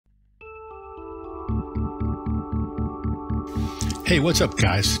Hey, what's up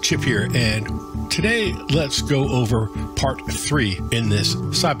guys? Chip here, and today let's go over part 3 in this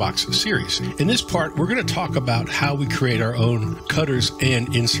SCI-BOX series. In this part, we're going to talk about how we create our own cutters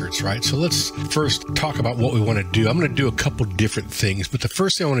and inserts, right? So let's first talk about what we want to do. I'm going to do a couple different things, but the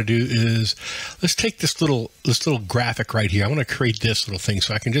first thing I want to do is let's take this little graphic right here. I want to create this little thing,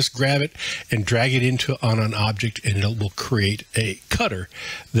 so I can just grab it and drag it on an object, and it will create a cutter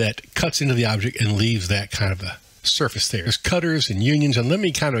that cuts into the object and leaves that kind of a surface there. There's cutters and unions, and let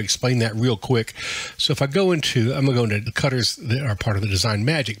me kind of explain that real quick. So if I go into, I'm going to go into the cutters that are part of the design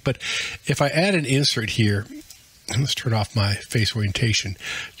magic, but if I add an insert here, and let's turn off my face orientation,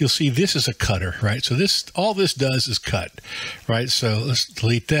 you'll see this is a cutter, right? So this, all this does is cut, right? So let's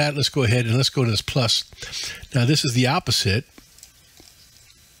delete that. Let's go ahead and let's go to this plus. Now this is the opposite.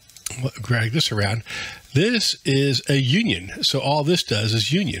 Drag this around. This is a union. So all this does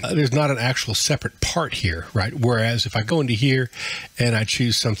is union. There's not an actual separate part here, right? Whereas if I go into here and I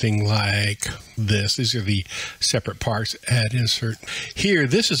choose something like this, these are the separate parts, add insert. Here,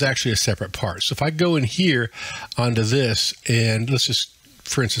 this is actually a separate part. So if I go in here onto this, and let's just,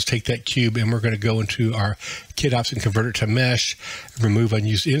 for instance, take that cube, and we're going to go into our KPACKS and convert it to mesh, remove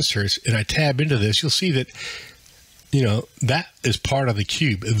unused inserts, and I tab into this, you'll see that, you know, that is part of the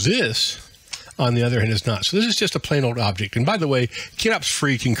cube. This, on the other hand, is not. So this is just a plain old object. And by the way,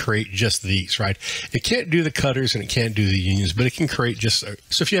 KPACKS can create just these, right? It can't do the cutters and it can't do the unions, but it can create just,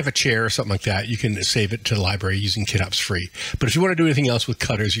 so if you have a chair or something like that, you can save it to the library using KPACKS. But if you want to do anything else with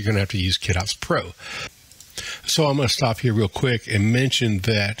cutters, you're going to have to use KPACKS Pro. So I'm going to stop here real quick and mention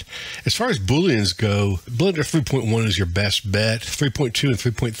that as far as Booleans go, Blender 3.1 is your best bet. 3.2 and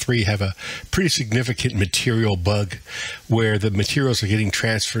 3.3 have a pretty significant material bug where the materials are getting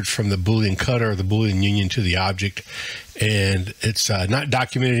transferred from the Boolean cutter or the Boolean union to the object, and it's not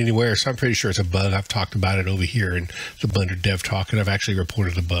documented anywhere, so I'm pretty sure it's a bug. I've talked about it over here in the Blender Dev Talk, and I've actually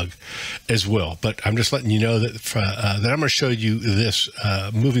reported the bug as well. But I'm just letting you know that, that I'm going to show you this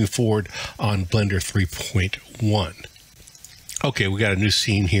moving forward on Blender 3.1. Okay, we got a new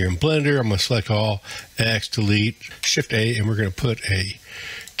scene here in Blender. I'm going to select all, X, delete, Shift A, and we're going to put a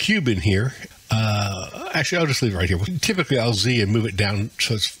cube in here. Actually, I'll just leave it right here. Typically, I'll Z and move it down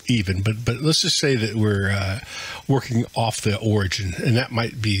so it's even, but let's just say that we're working off the origin, and that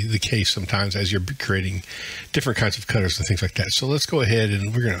might be the case sometimes as you're creating different kinds of cutters and things like that. So let's go ahead,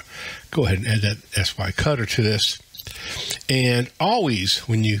 and we're going to go ahead and add that SY cutter to this. And always,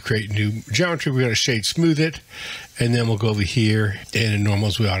 when you create new geometry, we're going to shade smooth it, and then we'll go over here, and in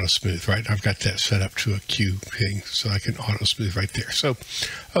normals we auto smooth, right? I've got that set up to a Q thing, so I can auto smooth right there. So,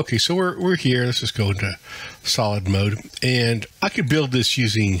 okay, so we're here. Let's just go into solid mode, and I could build this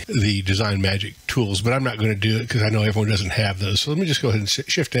using the Design Magic tools, but I'm not going to do it because I know everyone doesn't have those. So let me just go ahead and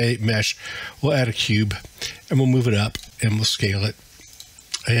Shift A, mesh. We'll add a cube, and we'll move it up, and we'll scale it.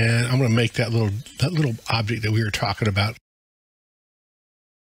 And I'm going to make that little object that we were talking about.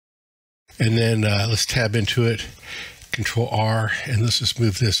 And then let's tab into it, Control R, and let's just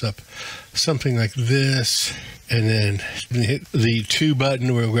move this up something like this. And then hit the 2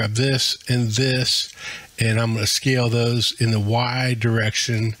 button, we'll grab this, and I'm going to scale those in the Y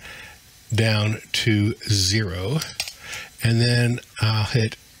direction down to 0. And then I'll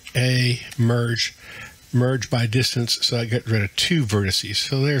hit A, merge by distance, so I get rid of 2 vertices.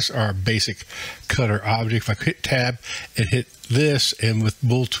 So there's our basic cutter object. If I hit tab and hit this, and with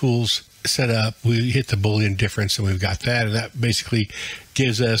Bool tools set up, we hit the Boolean difference, and we've got that, and that basically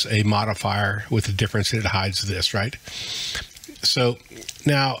gives us a modifier with a difference, and it hides this, right? So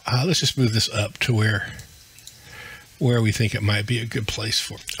now let's just move this up to where we think it might be a good place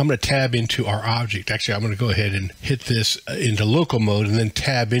for. I'm going to tab into our object. Actually, I'm going to go ahead and hit this into local mode and then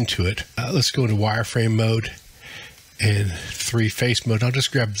tab into it. Let's go into wireframe mode and 3 face mode. I'll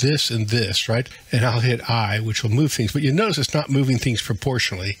just grab this and this, right? And I'll hit I, which will move things. But you notice it's not moving things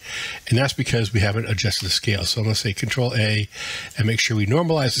proportionally, and that's because we haven't adjusted the scale. So I'm going to say Control A and make sure we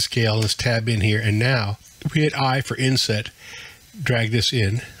normalize the scale. Let's tab in here, and now we hit I for inset. Drag this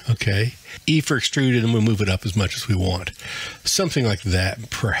in, okay. E for extruded, and we'll move it up as much as we want. Something like that,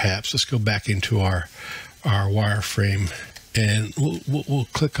 perhaps. Let's go back into our wireframe, and we'll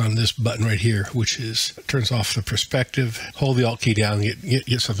click on this button right here, which is turns off the perspective. Hold the Alt key down and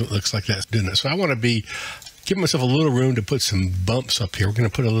get something that looks like that doing it. So I want to give myself a little room to put some bumps up here. We're going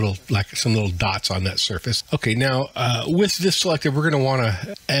to put some little dots on that surface. Okay, now with this selected, we're going to want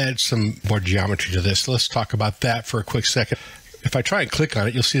to add some more geometry to this. Let's talk about that for a quick second. If I try and click on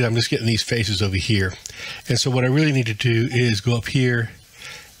it, you'll see that I'm just getting these faces over here. And so what I really need to do is go up here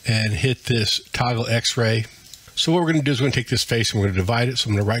and hit this toggle X-ray. So what we're going to do is we're going to take this face and we're going to divide it. So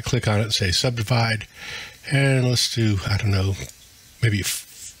I'm going to right click on it and say subdivide. And let's do, I don't know, maybe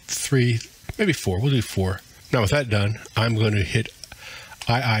 3, maybe 4. We'll do 4. Now with that done, I'm going to hit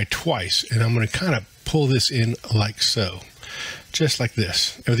II twice, and I'm going to kind of pull this in like so, just like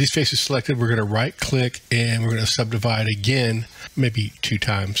this. And with these faces selected, we're going to right click and we're going to subdivide again, maybe 2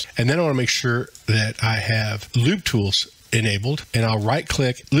 times. And then I want to make sure that I have loop tools enabled, and I'll right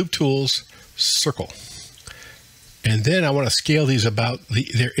click, loop tools, circle. And then I want to scale these about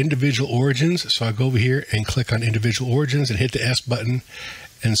their individual origins. So I go over here and click on individual origins and hit the S button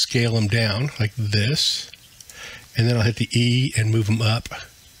and scale them down like this. And then I'll hit the E and move them up,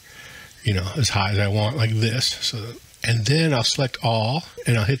 you know, as high as I want, like this. So, and then I'll select all,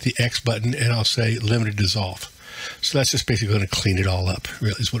 and I'll hit the X button, and I'll say limited dissolve. So that's just basically going to clean it all up,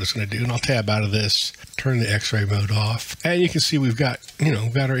 really, is what it's going to do. And I'll tab out of this, turn the X-ray mode off, and you can see we've got, you know,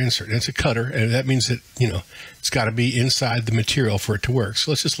 we've got our insert. And it's a cutter, and that means that, you know, it's got to be inside the material for it to work. So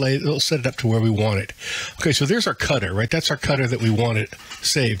let's just set it up to where we want it. Okay, so there's our cutter, right? That's our cutter that we want it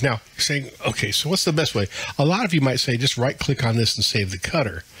saved. Now, you're saying, okay, so what's the best way? A lot of you might say, just right-click on this and save the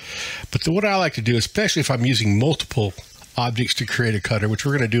cutter. But what I like to do, especially if I'm using multiple objects to create a cutter, which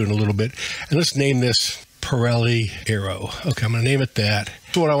we're going to do in a little bit, and let's name this Pirelli Arrow. Okay, I'm going to name it that.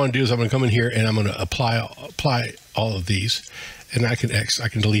 So what I want to do is I'm going to come in here and I'm going to apply all of these, and I can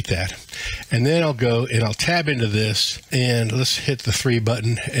delete that. And then I'll go and I'll tab into this, and let's hit the 3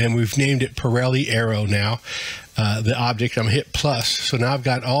 button, and we've named it Pirelli Arrow now. The object, I'm going to hit plus. So now I've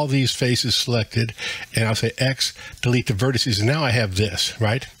got all these faces selected, and I'll say X, delete the vertices, and now I have this,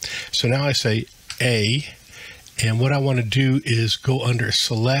 right? So now I say A, and what I want to do is go under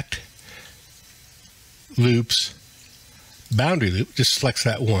select loops, boundary loop, just selects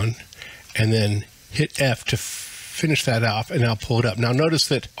that one, and then hit F to finish that off, and I'll pull it up. Now notice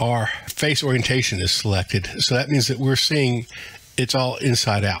that our face orientation is selected, so that means that we're seeing it's all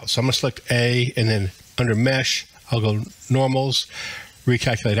inside out. So I'm going to select A, and then under mesh, I'll go normals,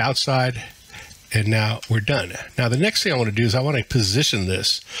 recalculate outside, and now we're done. Now the next thing I want to do is I want to position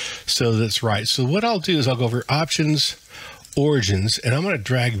this so that it's right. So what I'll do is I'll go over options, origins, and I'm going to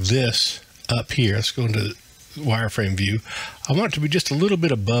drag this up here. Let's go into wireframe view. I want it to be just a little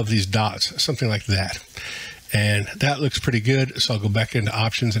bit above these dots, something like that. And that looks pretty good. So I'll go back into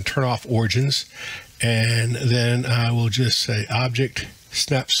options and turn off origins. And then I will just say object,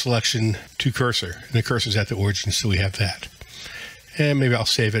 snap selection to cursor. And the cursor's at the origin, so we have that. And maybe I'll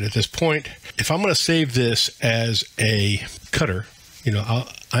save it at this point. If I'm going to save this as a cutter, you know,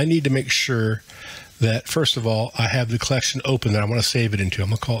 I need to make sure that, first of all, I have the collection open that I want to save it into. I'm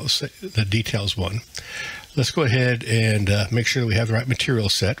going to call it the details one. Let's go ahead and make sure that we have the right material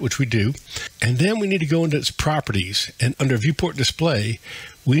set, which we do. And then we need to go into its properties. And under viewport display,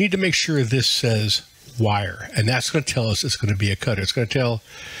 we need to make sure this says wire. And that's going to tell us it's going to be a cutter. It's going to tell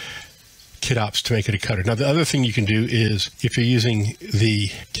KitOps to make it a cutter. Now, the other thing you can do is if you're using the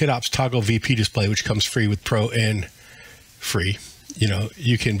KitOps toggle VP display, which comes free with Pro and free, you know,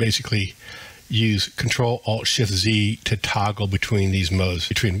 you can basically use Control-Alt-Shift-Z to toggle between these modes,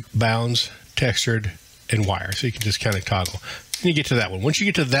 between bounds, textured, and wire. So you can just kind of toggle. And you get to that one. Once you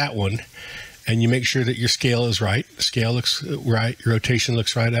get to that one, and you make sure that your scale is right, scale looks right, your rotation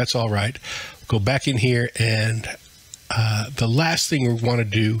looks right, that's all right. Go back in here, and the last thing we want to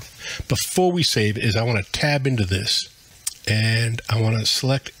do before we save is I want to tab into this, and I want to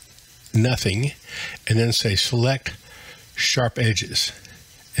select nothing, and then say select sharp edges.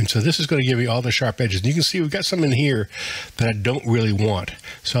 And so this is going to give you all the sharp edges. And you can see we've got some in here that I don't really want.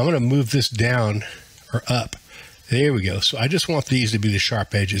 So I'm going to move this down or up. There we go. So I just want these to be the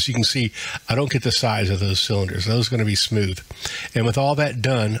sharp edges. You can see I don't get the size of those cylinders. Those are going to be smooth. And with all that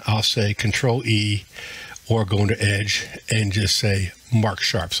done, I'll say Control E or go into Edge and just say mark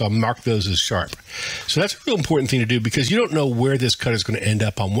sharp. So I'll mark those as sharp. So that's a real important thing to do because you don't know where this cut is going to end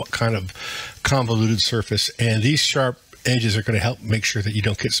up on what kind of convoluted surface. And these sharp edges are going to help make sure that you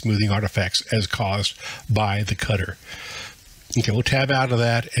don't get smoothing artifacts as caused by the cutter. Okay, we'll tab out of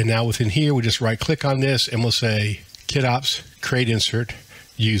that, and now within here we just right click on this and we'll say KitOps, create insert,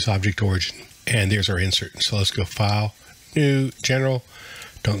 use object origin, and there's our insert. So let's go file, new, general,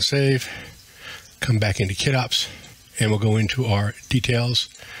 don't save, come back into KitOps, and we'll go into our details,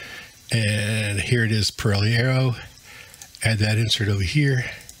 and here it is, Pirelli Arrow, add that insert over here,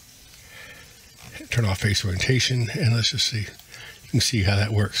 turn off face orientation, and let's just see. You can see how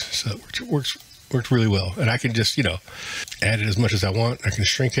that works. So it worked really well. And I can just, you know, add it as much as I want. I can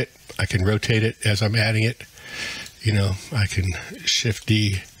shrink it. I can rotate it as I'm adding it. You know, I can Shift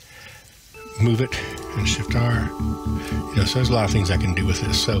D, move it, and Shift R. You know, so there's a lot of things I can do with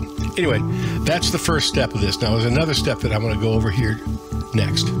this. So anyway, that's the first step of this. Now there's another step that I'm going to go over here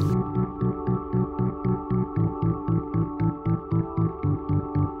next.